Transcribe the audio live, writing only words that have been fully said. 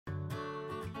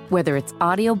Whether it's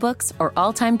audiobooks or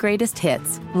all-time greatest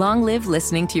hits, long live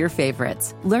listening to your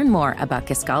favorites. Learn more about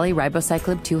Kisqali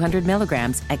Ribociclib 200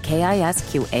 milligrams at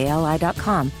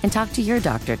KISQALI.com and talk to your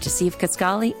doctor to see if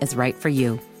Kisqali is right for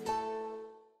you.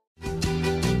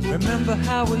 Remember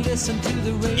how we listened to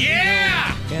the radio?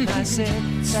 Yeah! And I said,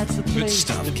 that's the place. Good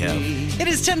stuff, Kev. It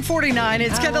is 10:49.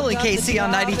 It's Kendall and Casey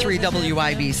on 93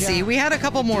 WIBC. We had a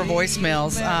couple more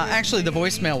voicemails. Actually, the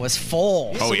voicemail was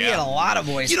full. So we had a lot of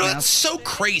voicemails. You know, that's so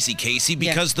crazy, Casey,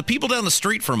 because the people down the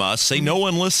street from us say no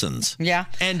one listens. Yeah.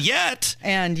 And yet,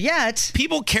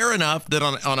 people care enough that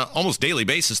on an almost daily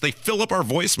basis, they fill up our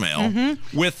voicemail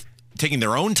with taking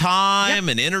their own time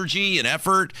and energy and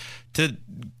effort to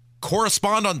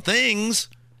correspond on things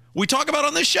we talk about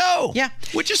on this show. Yeah.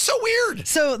 Which is so weird.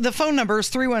 So the phone number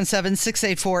is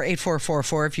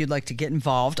 317-684-8444 if you'd like to get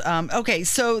involved. Okay,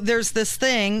 so there's this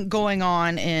thing going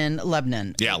on in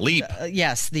Lebanon. Yeah, LEAP.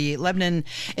 Yes, the Lebanon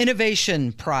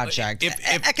Innovation Project.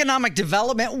 Economic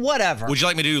development, whatever. Would you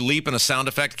like me to do LEAP and a sound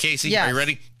effect, Casey? Yes. Are you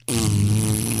ready?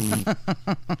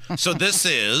 So this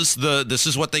is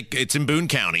it's in Boone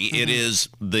County. It is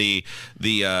the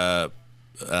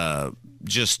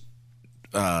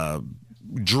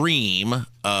dream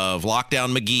of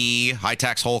Lockdown McGee, High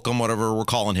Tax Holcomb, whatever we're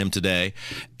calling him today,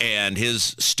 and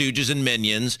his stooges and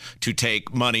minions to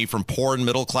take money from poor and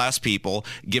middle class people,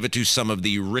 give it to some of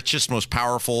the richest, most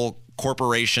powerful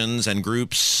corporations and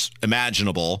groups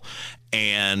imaginable,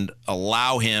 and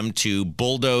allow him to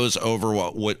bulldoze over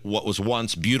what was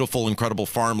once beautiful, incredible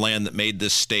farmland that made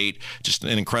this state just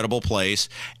an incredible place.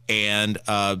 And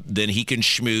then he can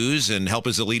schmooze and help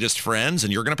his elitist friends,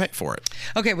 and you're going to pay for it.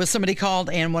 Okay, well, somebody called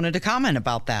and wanted to comment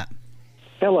about that.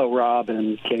 Hello, Rob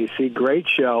and Casey. Great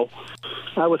show.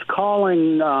 I was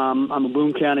calling, I'm a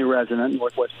Boone County resident,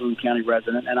 Northwest Boone County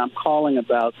resident, and I'm calling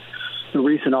about the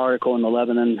recent article in the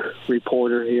Lebanon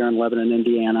Reporter here in Lebanon,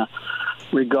 Indiana,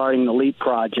 regarding the LEAP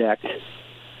project.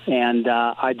 And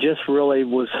I just really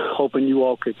was hoping you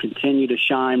all could continue to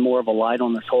shine more of a light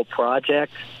on this whole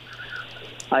project.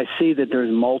 I see that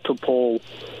there's multiple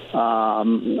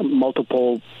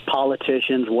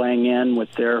politicians weighing in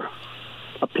with their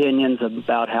opinions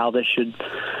about how this should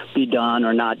be done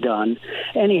or not done.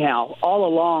 Anyhow, all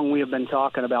along we have been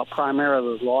talking about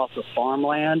primarily the loss of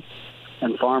farmland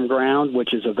and farm ground,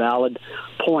 which is a valid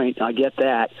point. I get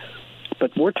that.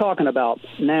 But we're talking about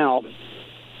now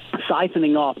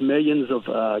siphoning off millions of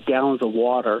gallons of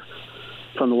water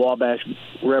from the Wabash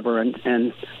River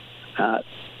and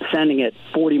sending it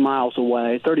 40 miles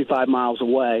away, 35 miles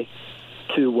away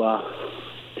to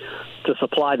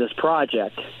supply this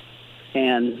project.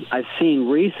 And I've seen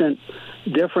recent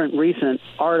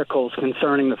articles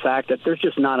concerning the fact that there's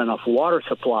just not enough water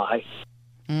supply.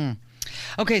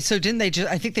 Okay, so didn't they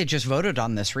I think they just voted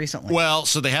on this recently. Well,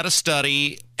 so they had a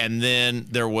study, and then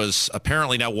there was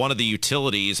apparently now one of the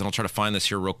utilities, and I'll try to find this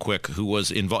here real quick, who was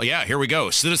involved. Yeah, here we go.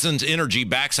 Citizens Energy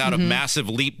backs out of massive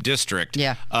LEAP district.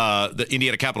 Yeah. The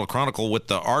Indiana Capital Chronicle with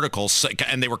the article,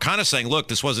 and they were kind of saying, look,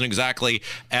 this wasn't exactly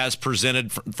as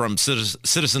presented from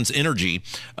Citizens Energy.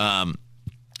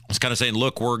 It's kind of saying,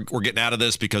 look, we're getting out of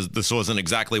this because this wasn't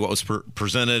exactly what was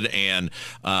presented, and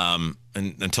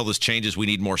until this changes, we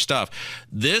need more stuff.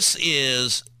 This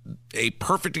is a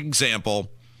perfect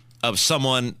example of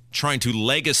someone trying to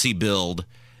legacy build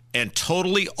and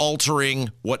totally altering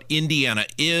what Indiana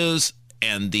is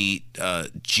and the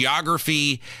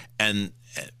geography and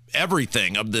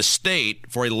everything of this state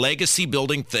for a legacy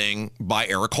building thing by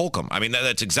Eric Holcomb. I mean,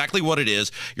 that's exactly what it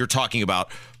is. You're talking about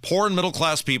poor and middle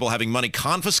class people having money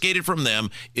confiscated from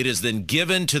them. It is then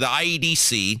given to the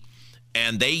IEDC,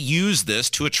 and they use this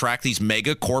to attract these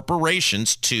mega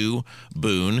corporations to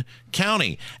Boone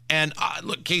County. And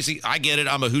look, Casey, I get it.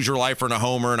 I'm a Hoosier lifer and a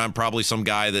homer, and I'm probably some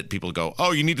guy that people go,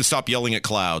 oh, you need to stop yelling at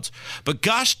clouds. But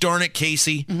gosh darn it,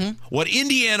 Casey, what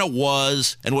Indiana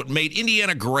was and what made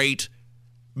Indiana great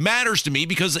matters to me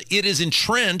because it is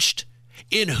entrenched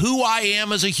in who I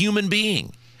am as a human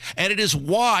being. And it is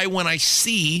why when I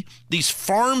see these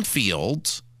farm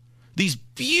fields, these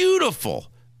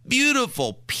beautiful,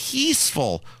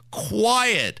 peaceful,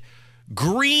 quiet,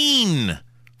 green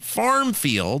farm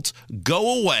fields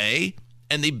go away,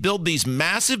 and they build these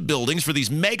massive buildings for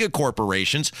these mega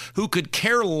corporations who could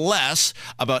care less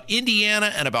about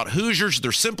Indiana and about Hoosiers.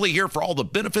 They're simply here for all the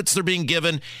benefits they're being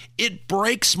given. It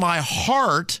breaks my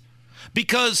heart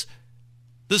because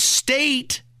the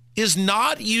state is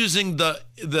not using the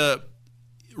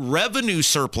revenue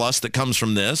surplus that comes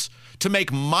from this to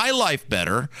make my life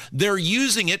better. They're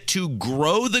using it to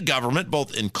grow the government,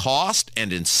 both in cost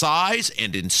and in size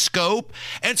and in scope.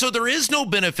 And so there is no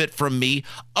benefit from me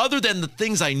other than the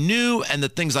things I knew and the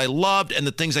things I loved and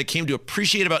the things I came to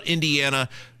appreciate about Indiana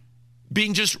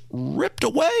being just ripped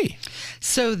away.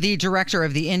 So the director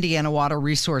of the Indiana Water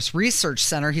Resource Research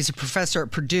Center, he's a professor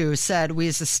at Purdue, said we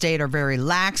as a state are very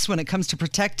lax when it comes to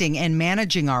protecting and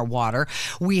managing our water.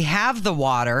 We have the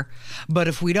water, but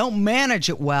if we don't manage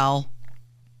it well,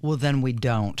 then we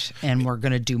don't, and we're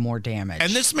going to do more damage.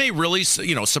 And this may really,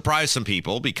 surprise some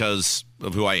people because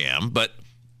of who I am, but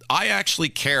I actually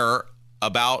care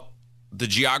about the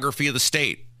geography of the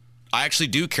state. I actually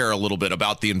do care a little bit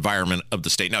about the environment of the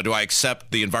state. Now, do I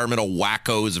accept the environmental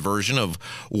wackos version of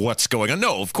what's going on?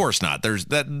 No, of course not.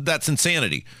 That's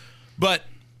insanity. But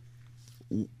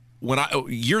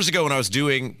years ago when I was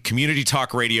doing community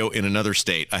talk radio in another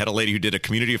state, I had a lady who did a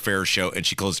community affairs show, and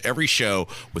she closed every show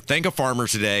with "Thank a farmer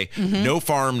today, no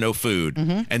farm, no food."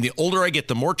 And the older I get,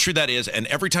 the more true that is. And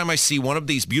every time I see one of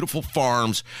these beautiful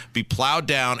farms be plowed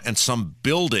down and some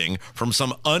building from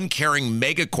some uncaring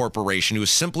mega corporation who is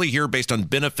simply here based on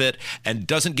benefit and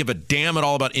doesn't give a damn at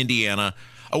all about Indiana.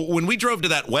 When we drove to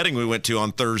that wedding we went to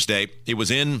on Thursday, it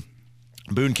was in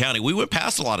Boone County. We went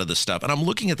past a lot of this stuff, and I'm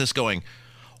looking at this going,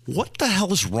 what the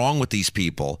hell is wrong with these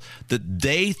people that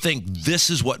they think this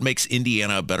is what makes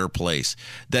Indiana a better place?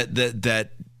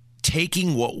 That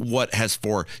taking what has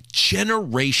for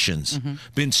generations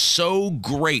been so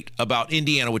great about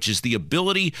Indiana, which is the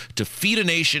ability to feed a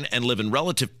nation and live in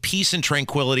relative peace and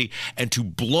tranquility, and to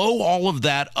blow all of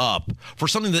that up for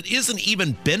something that isn't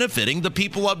even benefiting the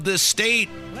people of this state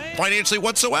financially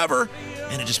whatsoever.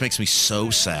 And it just makes me so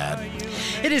sad.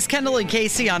 It is Kendall and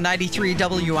Casey on 93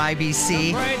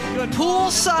 WIBC.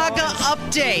 Pool saga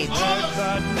update.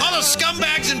 All those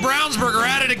scumbags in Brownsburg are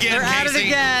at it again, They're at it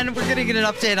again. We're going to get an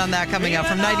update on that coming up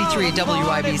from 93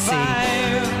 WIBC.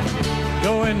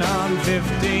 Going on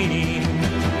 15.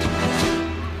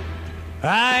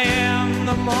 I am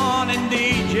the morning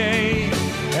DJ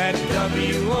at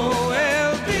WOA.